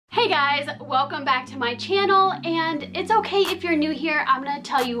guys, welcome back to my channel, and it's okay if you're new here. I'm gonna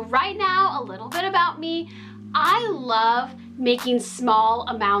tell you right now a little bit about me. I love making small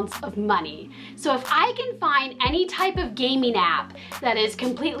amounts of money. So if I can find any type of gaming app that is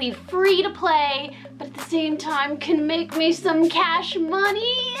completely free to play, but at the same time can make me some cash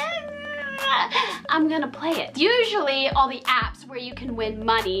money, I'm gonna play it. Usually all the apps where you can win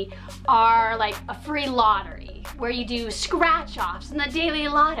money are like a free lottery, where you do scratch offs and the daily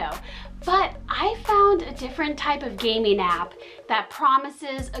lotto. But I found a different type of gaming app that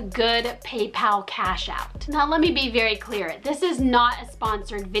promises a good PayPal cash out. Now let me be very clear, this is not a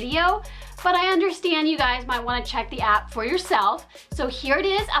sponsored video, but I understand you guys might want to check the app for yourself. So here it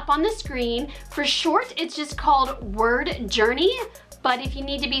is up on the screen. For short, it's just called Word Journey. But if you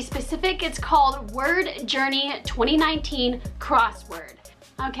need to be specific, it's called Word Journey 2019 Crossword.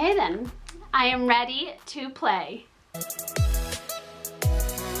 Okay then, I am ready to play.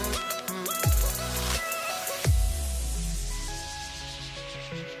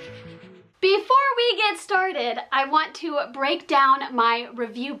 Before we get started, I want to break down my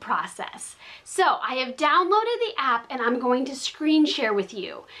review process. So I have downloaded the app and I'm going to screen share with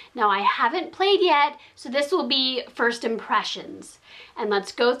you. Now I haven't played yet, so this will be first impressions. And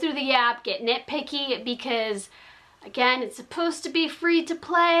let's go through the app, get nitpicky, because again, it's supposed to be free to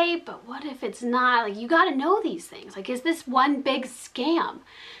play, but what if it's not? Like, you gotta know these things. Like, is this one big scam?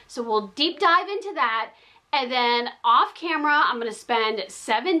 So we'll deep dive into that. And then off camera, I'm gonna spend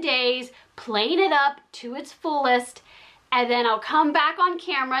 7 days playing it up to its fullest, and then I'll come back on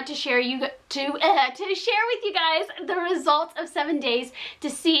camera to share share with you guys the results of 7 days to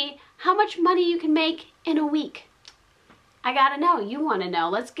see how much money you can make in a week. I gotta know, you wanna know.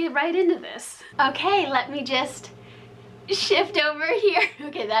 Let's get right into this. Okay, let me just shift over here.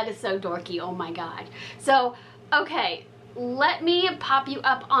 Okay, that is so dorky, oh my god. So, okay. Let me pop you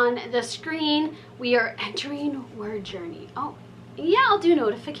up on the screen. We are entering Word Journey. Oh, yeah, I'll do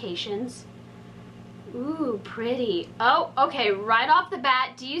notifications. Ooh, pretty. Oh, okay, right off the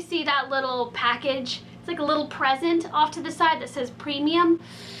bat, do you see that little package? It's like a little present off to the side that says premium.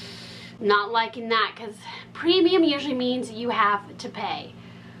 Not liking that, because premium usually means you have to pay.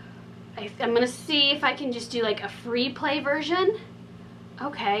 I'm gonna see if I can just do like a free play version.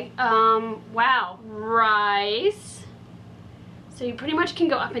 Okay, wow, rice. So you pretty much can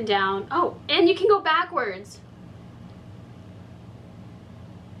go up and down. Oh, and you can go backwards.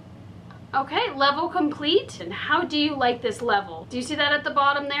 Okay, level complete. And how do you like this level? Do you see that at the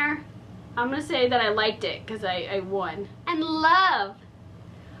bottom there? I'm gonna say that I liked it because I won. And love.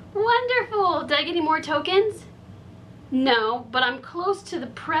 Wonderful. Did I get any more tokens? No, but I'm close to the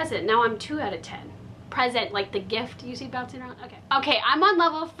present. Now I'm 2 out of 10. Present, like the gift you see bouncing around? Okay. Okay, I'm on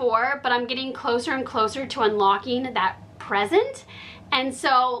level 4, but I'm getting closer and closer to unlocking that present, and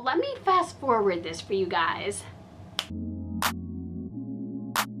so let me fast forward this for you guys.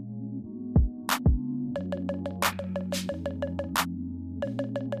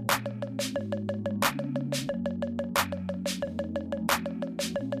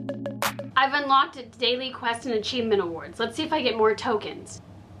 I've unlocked a daily quest and achievement awards. Let's see if I get more tokens.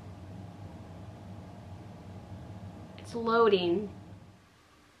 It's loading.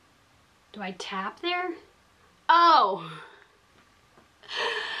 Do I tap there? Oh,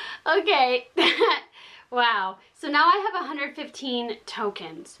 okay. Wow. So now I have 115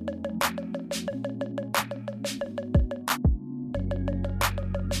 tokens.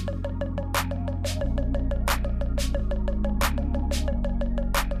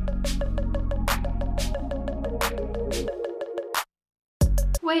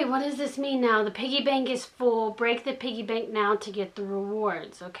 Wait, what does this mean now? The piggy bank is full. Break the piggy bank now to get the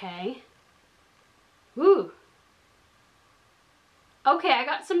rewards. Okay. Ooh. Okay, I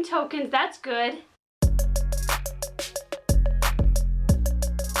got some tokens, that's good.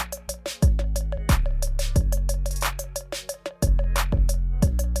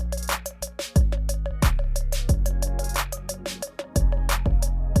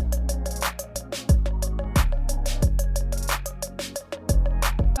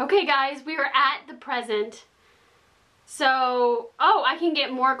 Okay guys, we are at the present. So, oh, I can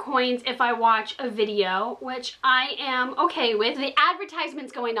get more coins if I watch a video, which I am okay with. The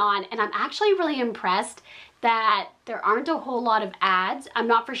advertisement's going on, and I'm actually really impressed that there aren't a whole lot of ads. I'm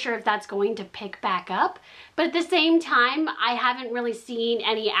not for sure if that's going to pick back up, but at the same time, I haven't really seen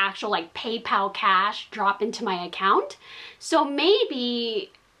any actual like PayPal cash drop into my account. So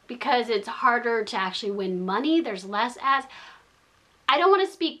maybe because it's harder to actually win money, there's less ads. I don't want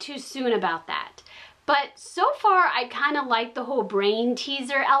to speak too soon about that. But so far, I kind of like the whole brain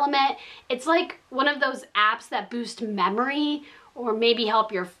teaser element. It's like one of those apps that boost memory or maybe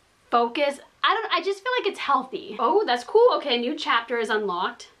help your focus. I just feel like it's healthy. Oh, that's cool. Okay, a new chapter is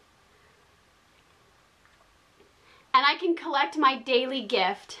unlocked. And I can collect my daily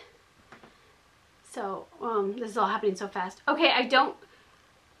gift. So, this is all happening so fast. Okay,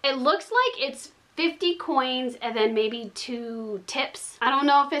 it looks like it's 50 coins and then maybe 2 tips. I don't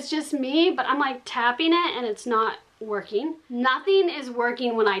know if it's just me, but I'm like tapping it and it's not working. Nothing is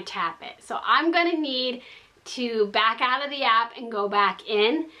working when I tap it. So I'm gonna need to back out of the app and go back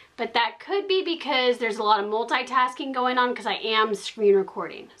in, but that could be because there's a lot of multitasking going on because I am screen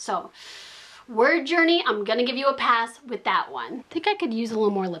recording. So word journey, I'm gonna give you a pass with that one. I think I could use a little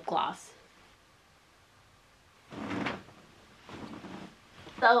more lip gloss.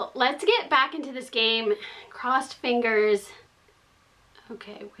 So let's get back into this game. Crossed fingers.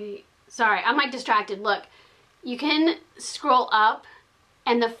 Okay, wait. Sorry, I'm like distracted. Look, you can scroll up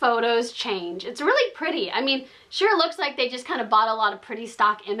and the photos change. It's really pretty. I mean, sure, it looks like they just kind of bought a lot of pretty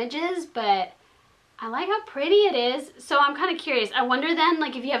stock images, but I like how pretty it is. So I'm kind of curious. I wonder then,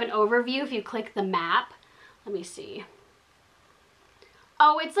 like, if you have an overview, if you click the map. Let me see.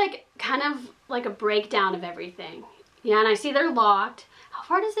 Oh, it's like kind of like a breakdown of everything. Yeah, and I see they're locked. How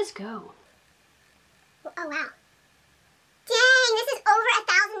far does this go? Oh, wow. Dang, this is over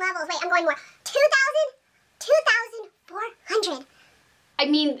 1,000 levels. Wait, I'm going more. 2,000? 2,400. I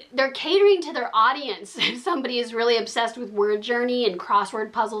mean, they're catering to their audience. If somebody is really obsessed with word journey and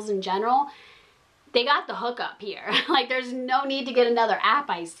crossword puzzles in general, they got the hookup here. Like, there's no need to get another app,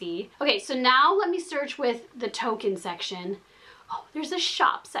 I see. Okay, so now let me search with the token section. Oh, there's a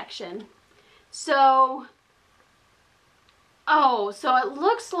shop section. So, oh, so it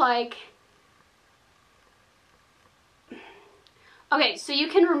looks like, okay, so you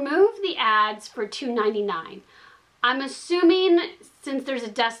can remove the ads for $2.99. I'm assuming since there's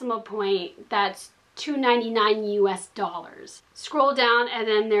a decimal point, that's $2.99 US. Scroll down and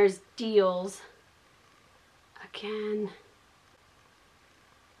then there's deals. Again.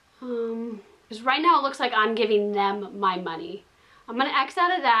 Because right now it looks like I'm giving them my money. I'm gonna X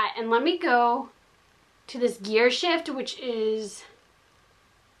out of that and let me go to this gear shift, which is,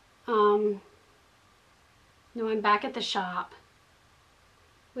 no, I'm back at the shop.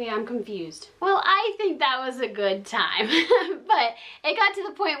 Wait, I'm confused. Well, I think that was a good time, but it got to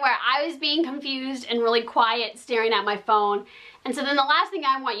the point where I was being confused and really quiet staring at my phone. And so then the last thing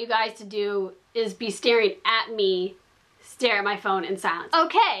I want you guys to do is be staring at me, stare at my phone in silence.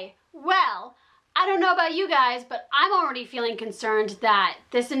 Okay, well, I don't know about you guys, but I'm already feeling concerned that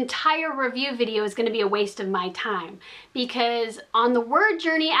this entire review video is gonna be a waste of my time, because on the word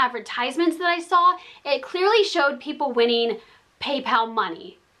journey advertisements that I saw, it clearly showed people winning PayPal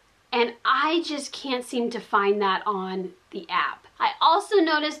money. And I just can't seem to find that on the app. I also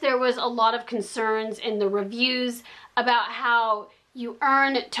noticed there was a lot of concerns in the reviews about how you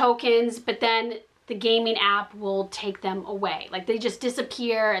earn tokens, but then the gaming app will take them away. Like, they just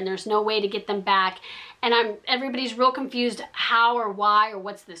disappear and there's no way to get them back. And everybody's real confused how or why or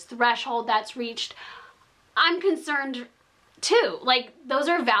what's this threshold that's reached. I'm concerned too. Like, those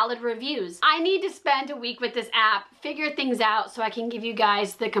are valid reviews. I need to spend a week with this app, figure things out so I can give you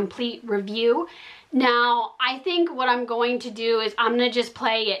guys the complete review. Now, I think what I'm going to do is I'm gonna just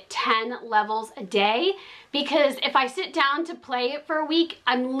play at 10 levels a day, because if I sit down to play it for a week,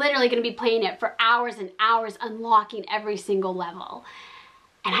 I'm literally gonna be playing it for hours and hours, unlocking every single level.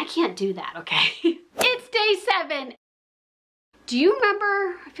 And I can't do that, okay? It's day 7. Do you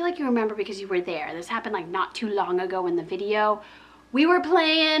remember? I feel like you remember because you were there. This happened like not too long ago in the video. We were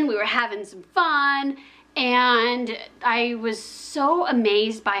playing, we were having some fun, and I was so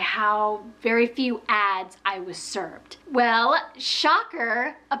amazed by how very few ads I was served. Well,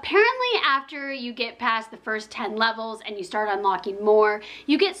 shocker, apparently after you get past the first 10 levels and you start unlocking more,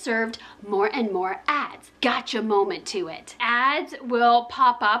 you get served more and more ads. Gotcha moment to it. Ads will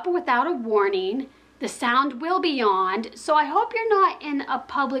pop up without a warning. The sound will be on, so I hope you're not in a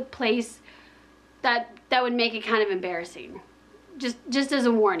public place that would make it kind of embarrassing. Just as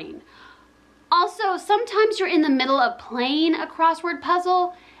a warning. Also, sometimes you're in the middle of playing a crossword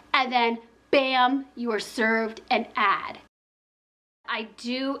puzzle and then bam, you are served an ad. I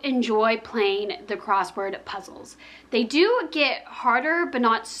do enjoy playing the crossword puzzles. They do get harder, but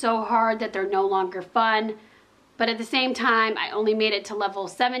not so hard that they're no longer fun. But at the same time, I only made it to level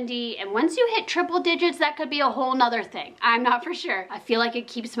 70, and once you hit triple digits, that could be a whole nother thing. I'm not for sure. I feel like it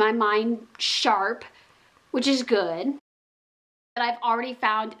keeps my mind sharp, which is good. But I've already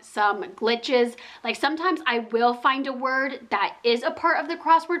found some glitches. Like, sometimes I will find a word that is a part of the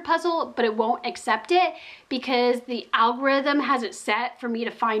crossword puzzle, but it won't accept it because the algorithm has it set for me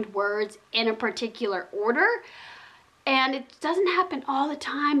to find words in a particular order. And it doesn't happen all the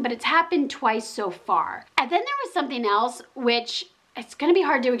time, but it's happened twice so far. And then there was something else, which it's gonna be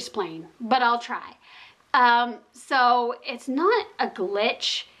hard to explain, but I'll try. So it's not a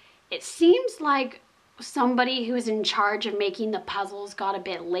glitch. It seems like somebody who's in charge of making the puzzles got a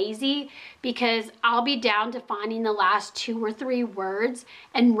bit lazy, because I'll be down to finding the last 2 or 3 words,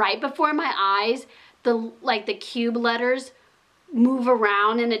 and right before my eyes, the cube letters move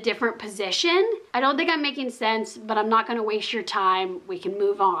around in a different position. I don't think I'm making sense, but I'm not gonna waste your time. We can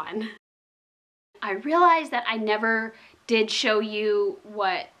move on. I realized that I never did show you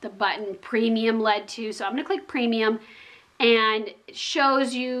what the button premium led to, so I'm gonna click premium, and it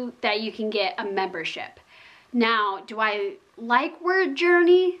shows you that you can get a membership. Now, do I like Word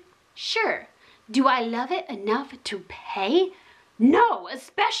Journey? Sure. Do I love it enough to pay? No,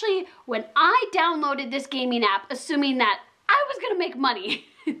 especially when I downloaded this gaming app assuming that I was gonna make money.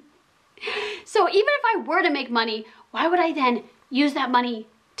 So even if I were to make money, why would I then use that money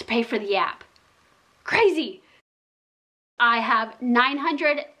to pay for the app? Crazy. I have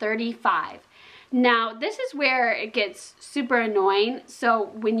 935. Now, this is where it gets super annoying.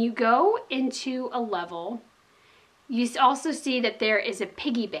 So when you go into a level, you also see that there is a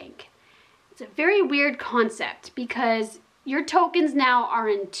piggy bank. It's a very weird concept because your tokens now are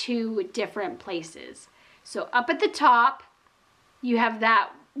in 2 different places. So up at the top, you have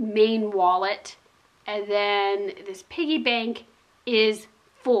that main wallet, and then this piggy bank is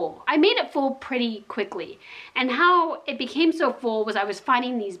full. I made it full pretty quickly. And how it became so full was I was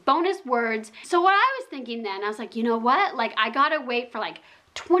finding these bonus words. So what I was thinking then, I was like, you know what? Like, I gotta wait for like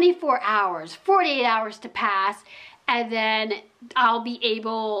 24 hours, 48 hours to pass, and then I'll be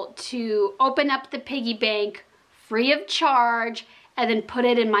able to open up the piggy bank free of charge and then put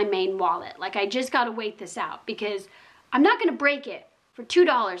it in my main wallet. Like, I just gotta wait this out because I'm not gonna break it for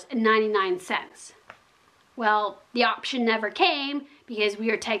 $2.99. Well, the option never came because we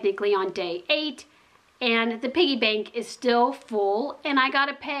are technically on day 8 and the piggy bank is still full and I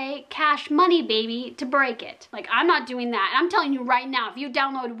gotta pay cash money, baby, to break it. Like, I'm not doing that. I'm telling you right now, if you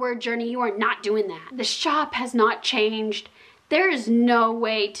download Word Journey, you are not doing that. The shop has not changed. There is no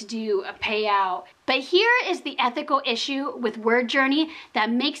way to do a payout. But here is the ethical issue with Word Journey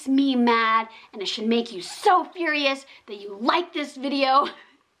that makes me mad, and it should make you so furious that you like this video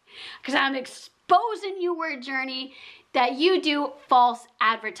because I'm exposing you, Word Journey, that you do false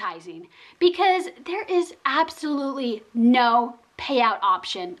advertising, because there is absolutely no payout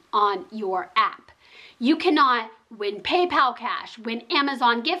option on your app. You cannot win PayPal cash, win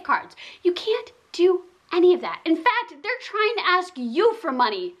Amazon gift cards. You can't do any of that. In fact, they're trying to ask you for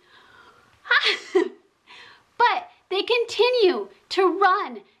money. But they continue to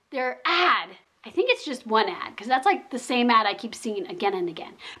run their ad. I think it's just one ad, because that's like the same ad I keep seeing again and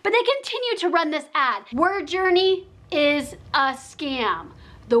again. But they continue to run this ad. Word Journey is a scam.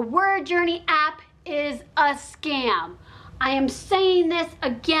 The Word Journey app is a scam. I am saying this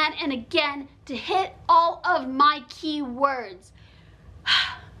again and again to hit all of my keywords.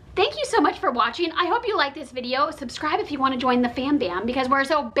 Thank you so much for watching. I hope you like this video. Subscribe if you want to join the fam bam, because we're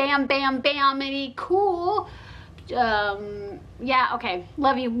so bam bam bam-y cool. Yeah, okay.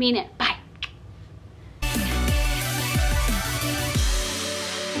 Love you, mean it. Bye.